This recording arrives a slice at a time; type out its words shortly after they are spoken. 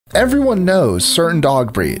Everyone knows certain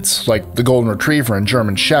dog breeds, like the Golden Retriever and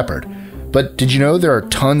German Shepherd, but did you know there are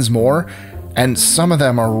tons more? And some of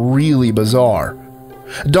them are really bizarre.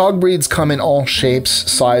 Dog breeds come in all shapes,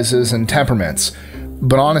 sizes, and temperaments,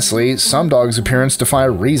 but honestly, some dogs' appearance defy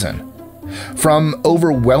reason. From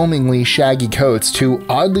overwhelmingly shaggy coats to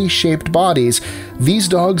oddly shaped bodies, these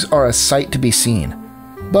dogs are a sight to be seen.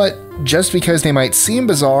 But just because they might seem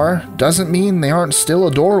bizarre doesn't mean they aren't still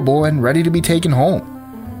adorable and ready to be taken home.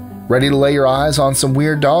 Ready to lay your eyes on some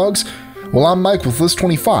weird dogs? Well, I'm Mike with List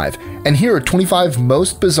 25, and here are 25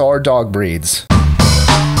 most bizarre dog breeds.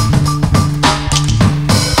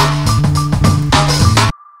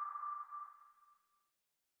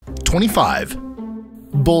 #25.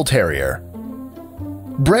 Bull Terrier.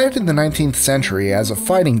 Bred in the 19th century as a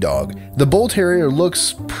fighting dog, the Bull Terrier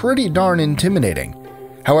looks pretty darn intimidating.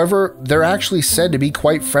 However, they're actually said to be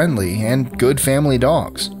quite friendly and good family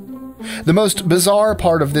dogs. The most bizarre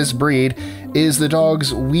part of this breed is the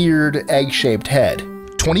dog's weird egg-shaped head.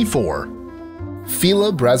 24.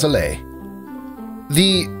 Fila Brasileira.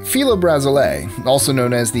 The Fila Brasileira, also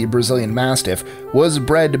known as the Brazilian Mastiff, was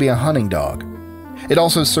bred to be a hunting dog. It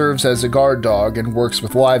also serves as a guard dog and works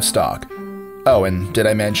with livestock. Oh, and did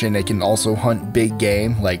I mention it can also hunt big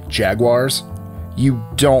game like jaguars? You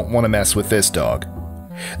don't want to mess with this dog.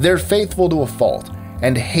 They're faithful to a fault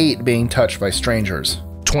and hate being touched by strangers.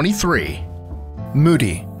 23.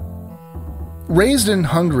 Moody. Raised in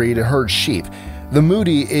Hungary to herd sheep, the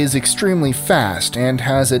Moody is extremely fast and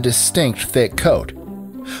has a distinct thick coat.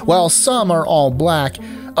 While some are all black,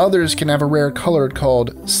 others can have a rare color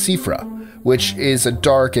called Sifra, which is a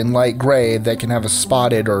dark and light gray that can have a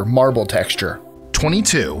spotted or marble texture.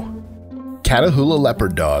 22. Catahoula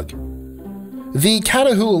Leopard Dog. The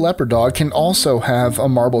Catahoula Leopard Dog can also have a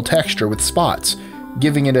marble texture with spots,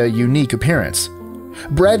 giving it a unique appearance.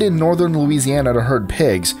 Bred in northern Louisiana to herd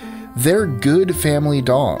pigs, they're good family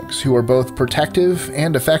dogs who are both protective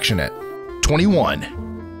and affectionate.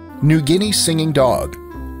 21. New Guinea Singing Dog.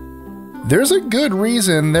 There's a good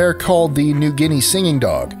reason they're called the New Guinea Singing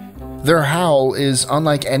Dog. Their howl is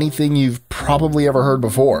unlike anything you've probably ever heard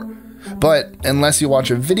before, but unless you watch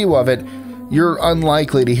a video of it, you're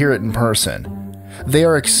unlikely to hear it in person. They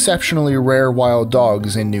are exceptionally rare wild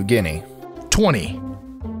dogs in New Guinea. 20.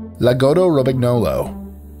 Lagotto Romagnolo.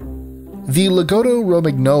 The Lagotto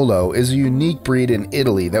Romagnolo is a unique breed in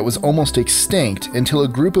Italy that was almost extinct until a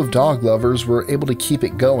group of dog lovers were able to keep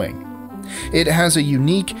it going. It has a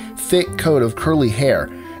unique, thick coat of curly hair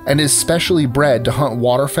and is specially bred to hunt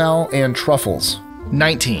waterfowl and truffles.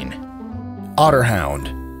 19. Otterhound.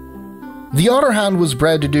 The Otterhound was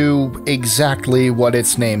bred to do exactly what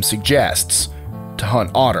its name suggests, to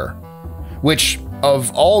hunt otter. Which,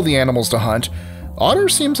 of all the animals to hunt, otter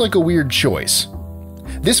seems like a weird choice.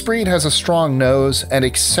 This breed has a strong nose and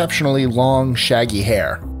exceptionally long, shaggy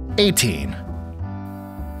hair. 18.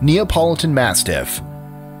 Neapolitan Mastiff.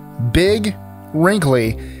 Big,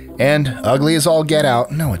 wrinkly, and ugly as all get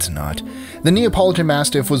out. No, it's not. The Neapolitan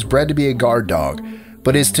Mastiff was bred to be a guard dog,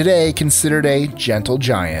 but is today considered a gentle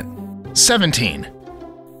giant. 17.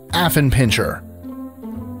 Affenpinscher.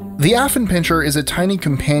 The Affenpinscher is a tiny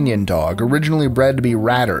companion dog originally bred to be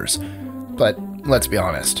ratters, but let's be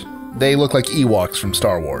honest, they look like Ewoks from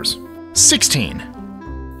Star Wars. 16.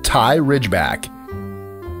 Thai Ridgeback.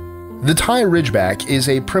 The Thai Ridgeback is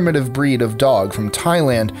a primitive breed of dog from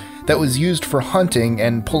Thailand that was used for hunting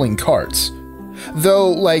and pulling carts.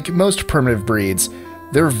 Though, like most primitive breeds,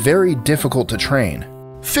 they're very difficult to train.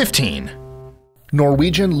 15.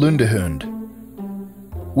 Norwegian Lundehund.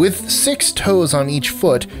 With 6 toes on each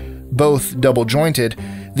foot, both double-jointed,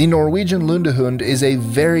 the Norwegian Lundehund is a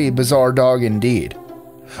very bizarre dog indeed.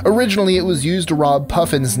 Originally, it was used to rob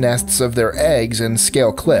puffins' nests of their eggs and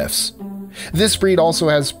scale cliffs. This breed also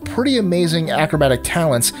has pretty amazing acrobatic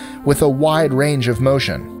talents with a wide range of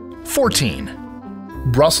motion. 14.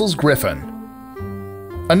 Brussels Griffon.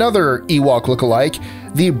 Another Ewok lookalike,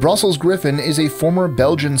 the Brussels Griffon is a former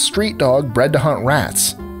Belgian street dog bred to hunt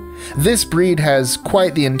rats. This breed has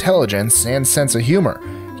quite the intelligence and sense of humor,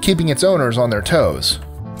 keeping its owners on their toes.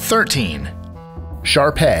 13.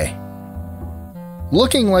 Shar Pei.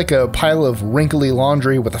 Looking like a pile of wrinkly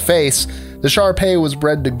laundry with a face, the Shar Pei was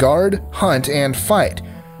bred to guard, hunt, and fight,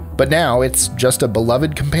 but now it's just a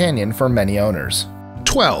beloved companion for many owners.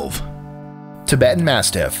 12. Tibetan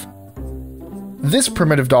Mastiff. This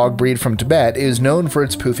primitive dog breed from Tibet is known for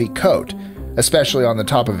its poofy coat, especially on the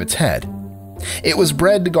top of its head. It was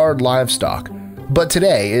bred to guard livestock, but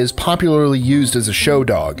today is popularly used as a show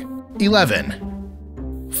dog.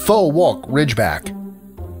 11. Phu Quoc Ridgeback.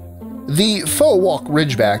 The Phu Quoc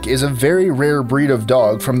Ridgeback is a very rare breed of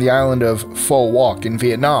dog from the island of Phu Quoc in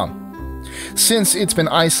Vietnam. Since it's been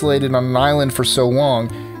isolated on an island for so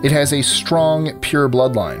long, it has a strong, pure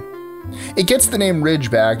bloodline. It gets the name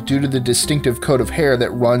Ridgeback due to the distinctive coat of hair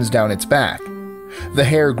that runs down its back. The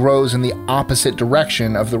hair grows in the opposite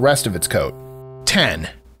direction of the rest of its coat. 10.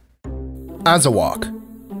 Azawak.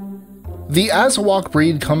 The Azawak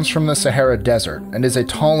breed comes from the Sahara Desert and is a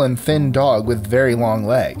tall and thin dog with very long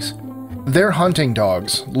legs. They're hunting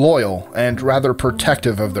dogs, loyal and rather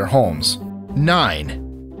protective of their homes.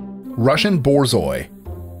 9. Russian Borzoi.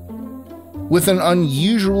 With an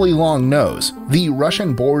unusually long nose, the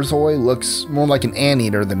Russian Borzoi looks more like an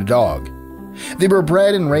anteater than a dog. They were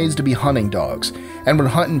bred and raised to be hunting dogs, and would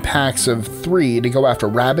hunt in packs of 3 to go after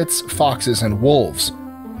rabbits, foxes, and wolves.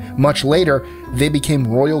 Much later, they became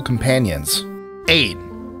royal companions. 8.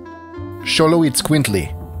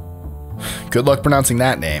 Xoloitzcuintli. Good luck pronouncing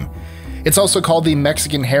that name. It's also called the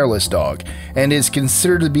Mexican hairless dog, and is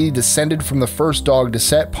considered to be descended from the first dog to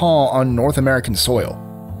set paw on North American soil.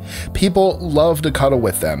 People love to cuddle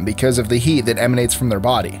with them because of the heat that emanates from their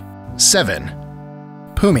body. 7.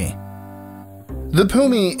 Pumi. The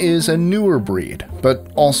Pumi is a newer breed,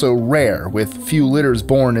 but also rare, with few litters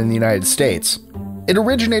born in the United States. It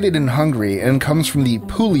originated in Hungary and comes from the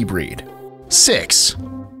Puli breed. 6.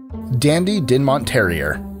 Dandie Dinmont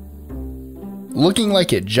Terrier. Looking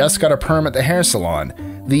like it just got a perm at the hair salon,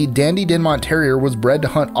 the Dandie Dinmont Terrier was bred to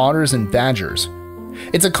hunt otters and badgers.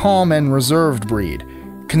 It's a calm and reserved breed,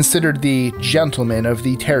 considered the gentleman of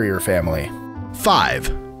the terrier family. 5.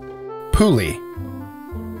 Puli.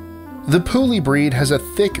 The Puli breed has a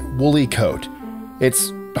thick, woolly coat.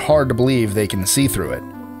 It's hard to believe they can see through it.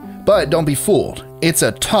 But don't be fooled, it's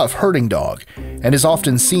a tough herding dog, and is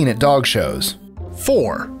often seen at dog shows.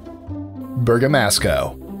 4.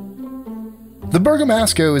 Bergamaso. The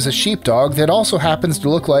Bergamaso is a sheepdog that also happens to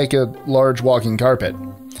look like a large walking carpet.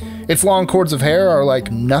 Its long cords of hair are like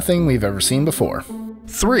nothing we've ever seen before.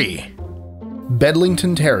 3.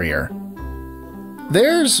 Bedlington Terrier.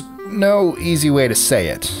 There's no easy way to say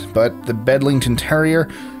it, but the Bedlington Terrier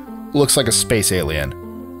looks like a space alien.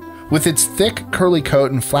 With its thick, curly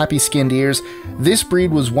coat and flappy-skinned ears, this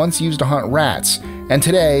breed was once used to hunt rats, and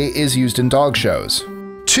today is used in dog shows.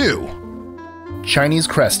 2. Chinese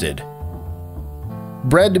Crested.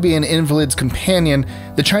 Bred to be an invalid's companion,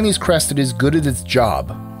 the Chinese Crested is good at its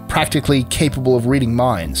job, practically capable of reading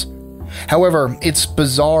minds. However, its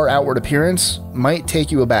bizarre outward appearance might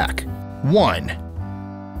take you aback.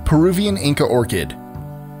 1. Peruvian Inca Orchid.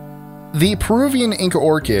 The Peruvian Inca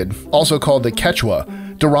Orchid, also called the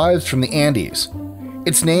Quechua, derives from the Andes.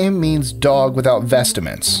 Its name means dog without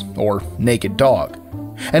vestments, or naked dog.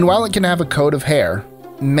 And while it can have a coat of hair,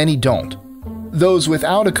 many don't. Those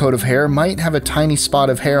without a coat of hair might have a tiny spot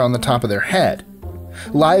of hair on the top of their head.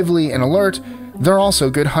 Lively and alert, they're also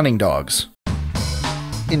good hunting dogs.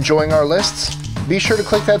 Enjoying our lists? Be sure to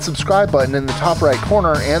click that subscribe button in the top right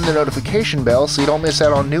corner and the notification bell so you don't miss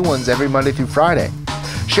out on new ones every Monday through Friday.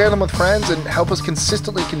 Share them with friends and help us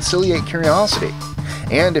consistently conciliate curiosity.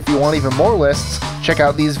 And if you want even more lists, check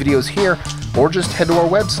out these videos here or just head to our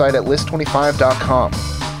website at list25.com.